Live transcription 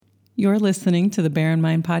You're listening to the Bear in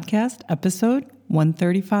Mind Podcast, episode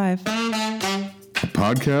 135. A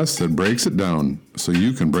podcast that breaks it down so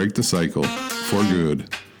you can break the cycle for good.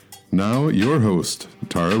 Now, your host,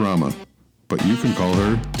 Tara Rama, but you can call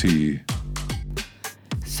her T.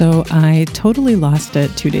 So I totally lost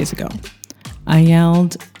it 2 days ago. I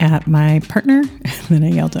yelled at my partner, and then I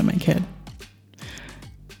yelled at my kid.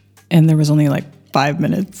 And there was only like 5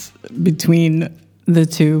 minutes between the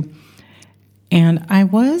two. And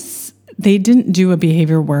they didn't do a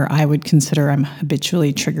behavior where I would consider I'm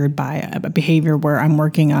habitually triggered by a behavior where I'm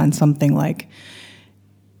working on something like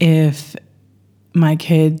if my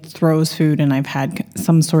kid throws food and I've had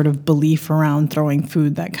some sort of belief around throwing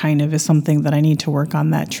food, that kind of is something that I need to work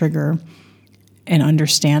on that trigger and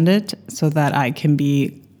understand it so that I can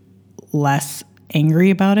be less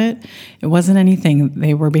angry about it. It wasn't anything.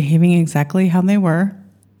 They were behaving exactly how they were.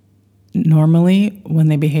 Normally, when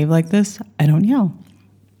they behave like this, I don't yell.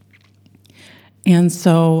 And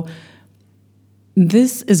so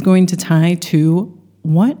this is going to tie to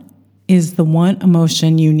what is the one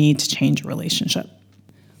emotion you need to change a relationship.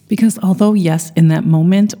 Because although, yes, in that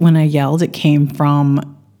moment when I yelled, it came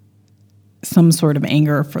from some sort of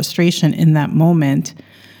anger or frustration in that moment.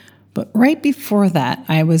 But right before that,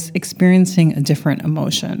 I was experiencing a different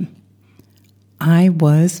emotion. I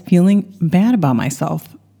was feeling bad about myself,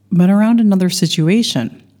 but around another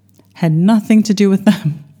situation. Had nothing to do with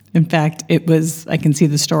them. In fact, I can see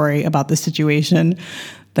the story about the situation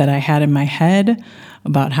that I had in my head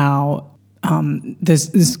about how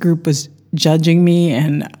this group was judging me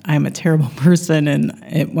and I'm a terrible person, and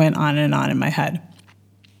it went on and on in my head.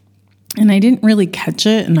 And I didn't really catch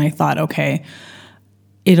it, and I thought, okay,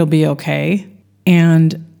 it'll be okay.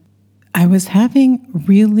 And I was having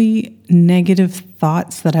really negative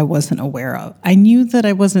thoughts that I wasn't aware of. I knew that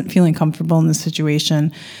I wasn't feeling comfortable in the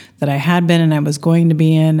situation that I had been and I was going to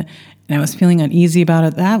be in, and I was feeling uneasy about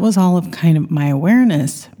it. That was all of kind of my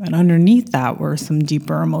awareness. And underneath that were some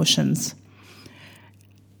deeper emotions.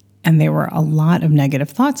 And they were a lot of negative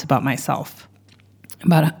thoughts about myself.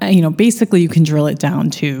 Basically you can drill it down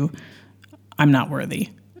to, I'm not worthy.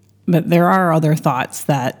 But there are other thoughts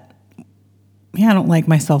that, I don't like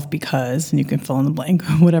myself because, and you can fill in the blank,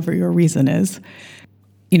 whatever your reason is.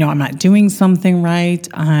 I'm not doing something right.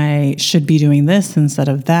 I should be doing this instead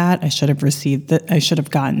of that. I should have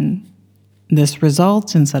gotten this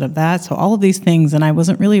result instead of that. So all of these things, and I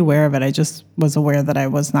wasn't really aware of it. I just was aware that I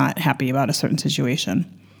was not happy about a certain situation.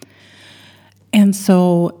 And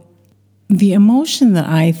so the emotion that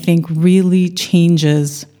I think really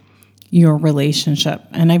changes your relationship,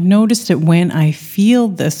 and I've noticed it when I feel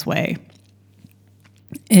this way,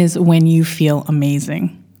 is when you feel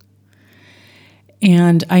amazing.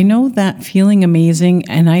 And I know that feeling amazing,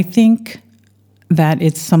 and I think that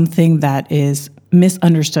it's something that is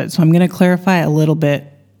misunderstood. So I'm going to clarify a little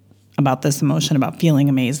bit about this emotion, about feeling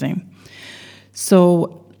amazing.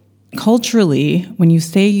 So culturally, when you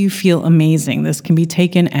say you feel amazing, this can be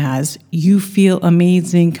taken as you feel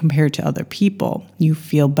amazing compared to other people. You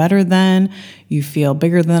feel better than, you feel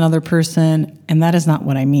bigger than another person, and that is not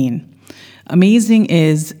what I mean. Amazing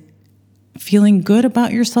is feeling good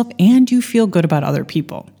about yourself and you feel good about other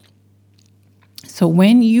people. So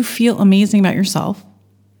when you feel amazing about yourself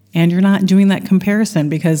and you're not doing that comparison,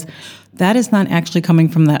 because that is not actually coming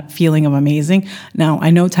from that feeling of amazing. Now, I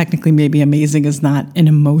know technically maybe amazing is not an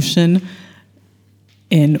emotion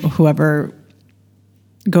in whoever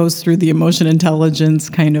goes through the emotion intelligence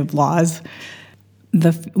kind of laws.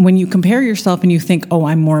 When you compare yourself and you think, oh,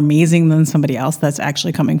 I'm more amazing than somebody else, that's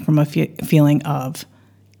actually coming from a feeling of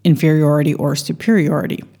inferiority or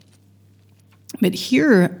superiority. But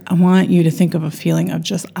here, I want you to think of a feeling of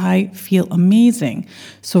just, I feel amazing.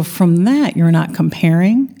 So from that, you're not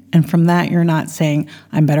comparing. And from that, you're not saying,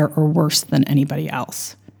 I'm better or worse than anybody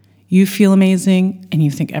else. You feel amazing, and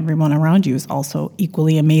you think everyone around you is also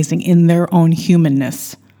equally amazing in their own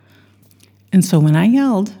humanness. And so when I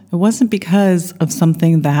yelled, it wasn't because of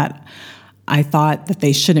something that I thought that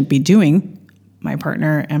they shouldn't be doing. My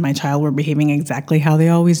partner and my child were behaving exactly how they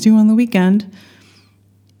always do on the weekend.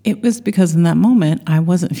 It was because in that moment, I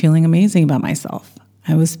wasn't feeling amazing about myself.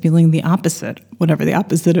 I was feeling the opposite, whatever the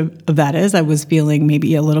opposite of that is. I was feeling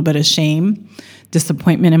maybe a little bit of shame,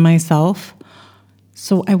 disappointment in myself.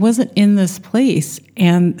 So I wasn't in this place.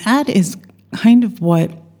 And that is kind of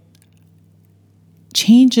what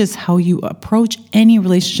changes how you approach any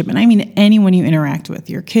relationship. And I mean anyone you interact with,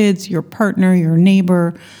 your kids, your partner, your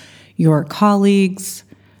neighbor, your colleagues,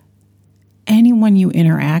 anyone you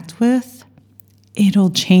interact with, it'll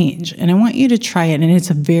change. And I want you to try it. And it's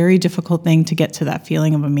a very difficult thing to get to that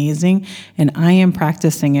feeling of amazing. And I am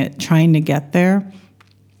practicing it, trying to get there.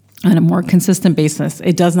 on a more consistent basis.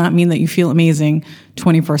 It does not mean that you feel amazing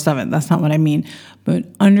 24/7. That's not what I mean. But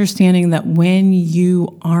understanding that when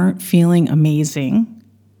you aren't feeling amazing,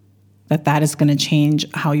 that is going to change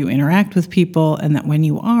how you interact with people, and that when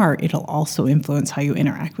you are, it'll also influence how you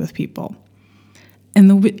interact with people. And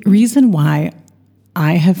the reason why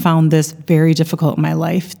I have found this very difficult in my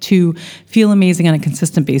life to feel amazing on a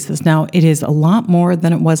consistent basis. Now, it is a lot more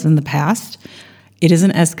than it was in the past. It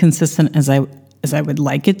isn't as consistent as I would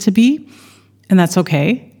like it to be, and that's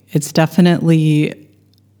okay. It's definitely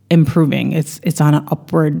improving. It's on an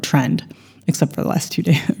upward trend, except for the last 2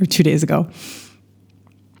 days or 2 days ago.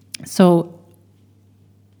 So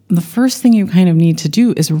the first thing you kind of need to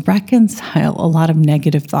do is reconcile a lot of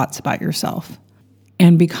negative thoughts about yourself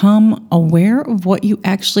and become aware of what you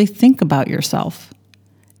actually think about yourself.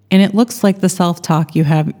 And it looks like the self-talk you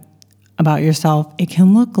have about yourself. It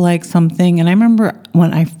can look like something, and I remember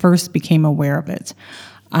when I first became aware of it,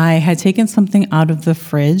 I had taken something out of the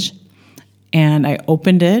fridge and I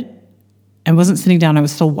opened it. I wasn't sitting down, I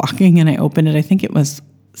was still walking, and I opened it. I think it was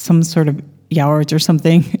some sort of yogurt or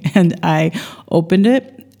something, and I opened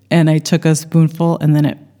it and I took a spoonful and then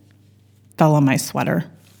it fell on my sweater.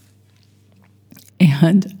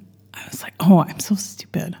 And I was like, oh, I'm so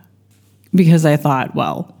stupid. Because I thought,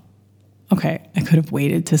 well, okay, I could have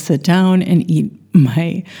waited to sit down and eat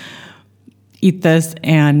this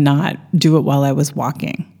and not do it while I was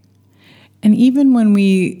walking. And even when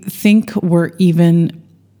we think we're even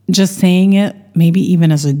just saying it, maybe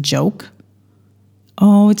even as a joke,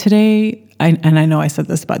 oh, today, I know I said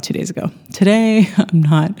this about 2 days ago, today I'm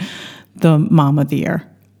not the mom of the year.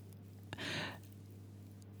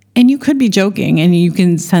 And you could be joking, and you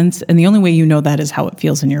can sense, and the only way you know that is how it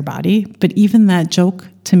feels in your body. But even that joke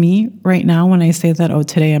to me right now, when I say that, oh,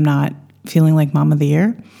 today I'm not feeling like mom of the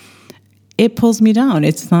year, it pulls me down.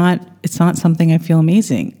 It's not something I feel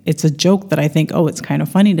amazing. It's a joke that I think, oh, it's kind of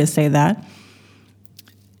funny to say that.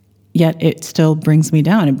 Yet it still brings me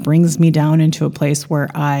down. It brings me down into a place where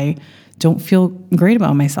I don't feel great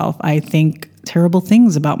about myself. I think terrible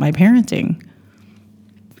things about my parenting.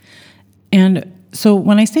 And so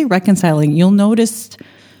when I say reconciling, you'll notice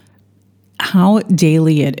how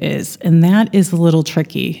daily it is, and that is a little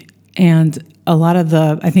tricky. And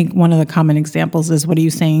I think one of the common examples is, what are you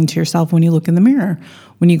saying to yourself when you look in the mirror?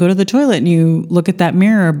 When you go to the toilet and you look at that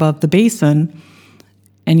mirror above the basin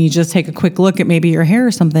and you just take a quick look at maybe your hair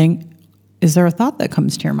or something, is there a thought that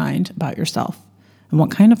comes to your mind about yourself? And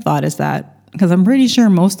what kind of thought is that? Because I'm pretty sure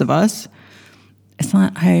most of us, it's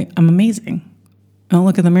not, I'm amazing. I don't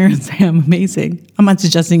look in the mirror and say, I'm amazing. I'm not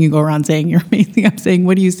suggesting you go around saying you're amazing. I'm saying,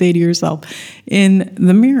 what do you say to yourself in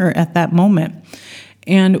the mirror at that moment?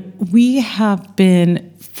 And we have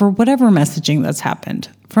been, for whatever messaging that's happened,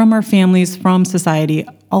 from our families, from society,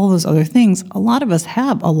 all those other things, a lot of us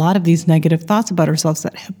have a lot of these negative thoughts about ourselves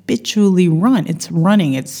that habitually run. It's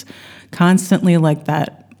running. It's constantly like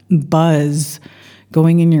that buzz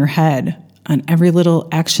going in your head on every little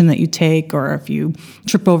action that you take, or if you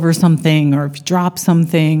trip over something, or if you drop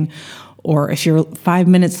something, or if you're 5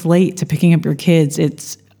 minutes late to picking up your kids.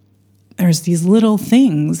 There's these little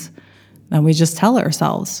things that we just tell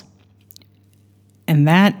ourselves. And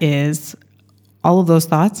that is, all of those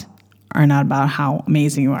thoughts are not about how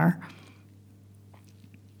amazing you are.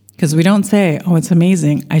 Because we don't say, oh, it's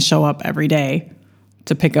amazing, I show up every day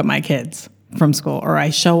to pick up my kids from school, or I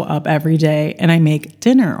show up every day and I make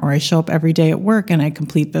dinner, or I show up every day at work and I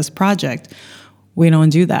complete this project. We don't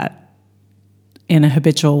do that in a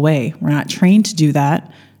habitual way. We're not trained to do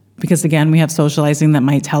that because, again, we have socializing that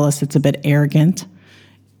might tell us it's a bit arrogant.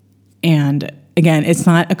 And again, it's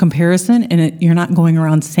not a comparison, and you're not going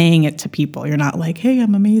around saying it to people. You're not like, hey,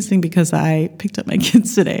 I'm amazing because I picked up my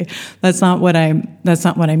kids today. That's not what I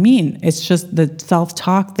mean. It's just the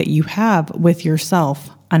self-talk that you have with yourself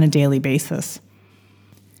on a daily basis.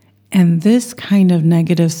 And this kind of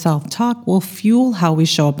negative self-talk will fuel how we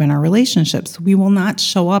show up in our relationships. We will not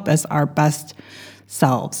show up as our best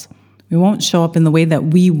selves. We won't show up in the way that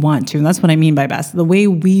we want to. And that's what I mean by best. The way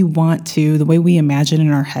we want to, the way we imagine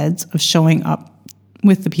in our heads of showing up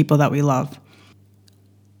with the people that we love.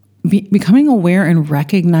 Becoming aware and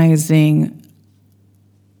recognizing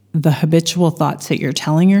the habitual thoughts that you're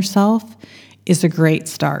telling yourself is a great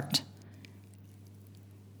start.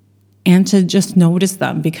 And to just notice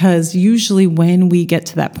them, because usually when we get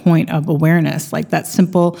to that point of awareness, like that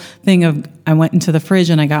simple thing of, I went into the fridge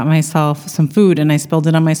and I got myself some food and I spilled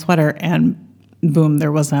it on my sweater, and boom,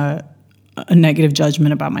 there was a negative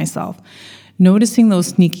judgment about myself. Noticing those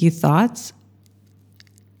sneaky thoughts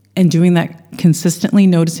and doing that consistently,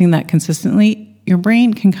 noticing that consistently, your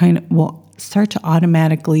brain will start to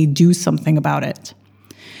automatically do something about it.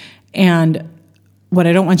 And what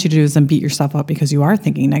I don't want you to do is then beat yourself up because you are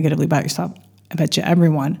thinking negatively about yourself. I bet you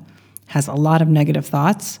everyone has a lot of negative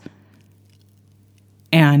thoughts.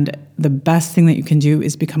 And the best thing that you can do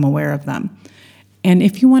is become aware of them. And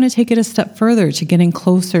if you want to take it a step further to getting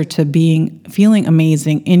closer to feeling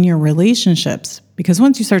amazing in your relationships, because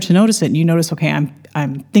once you start to notice it and you notice, okay,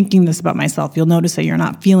 I'm thinking this about myself, you'll notice that you're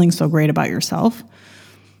not feeling so great about yourself.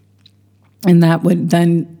 And that would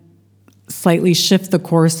then slightly shift the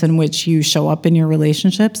course in which you show up in your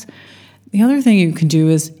relationships. The other thing you can do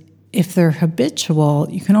is, if they're habitual,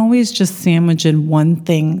 you can always just sandwich in one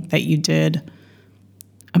thing that you did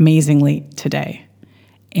amazingly today.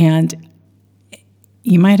 And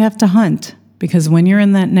you might have to hunt, because when you're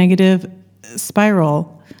in that negative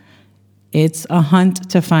spiral, it's a hunt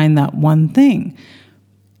to find that one thing.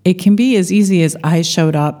 It can be as easy as I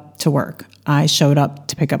showed up to work. I showed up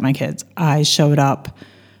to pick up my kids. I showed up.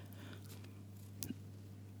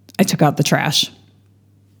 I took out the trash.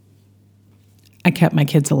 I kept my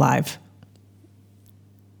kids alive.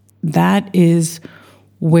 That is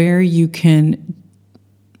where you can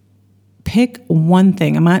pick one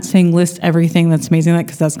thing. I'm not saying list everything that's amazing,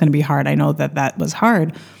 because that's going to be hard. I know that was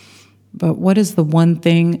hard. But what is the one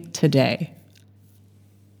thing today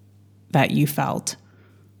that you felt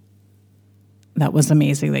that was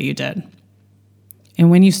amazing that you did? And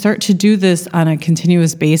when you start to do this on a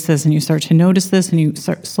continuous basis and you start to notice this and you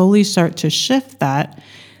slowly start to shift that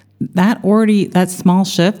small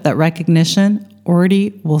shift, that recognition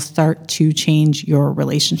already will start to change your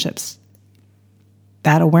relationships.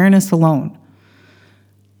 That awareness alone.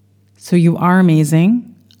 So you are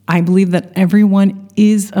amazing. I believe that everyone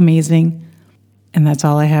is amazing. And that's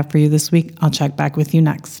all I have for you this week. I'll check back with you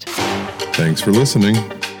next. Thanks for listening.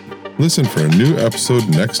 Listen for a new episode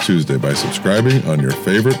next Tuesday by subscribing on your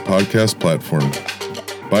favorite podcast platform.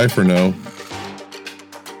 Bye for now.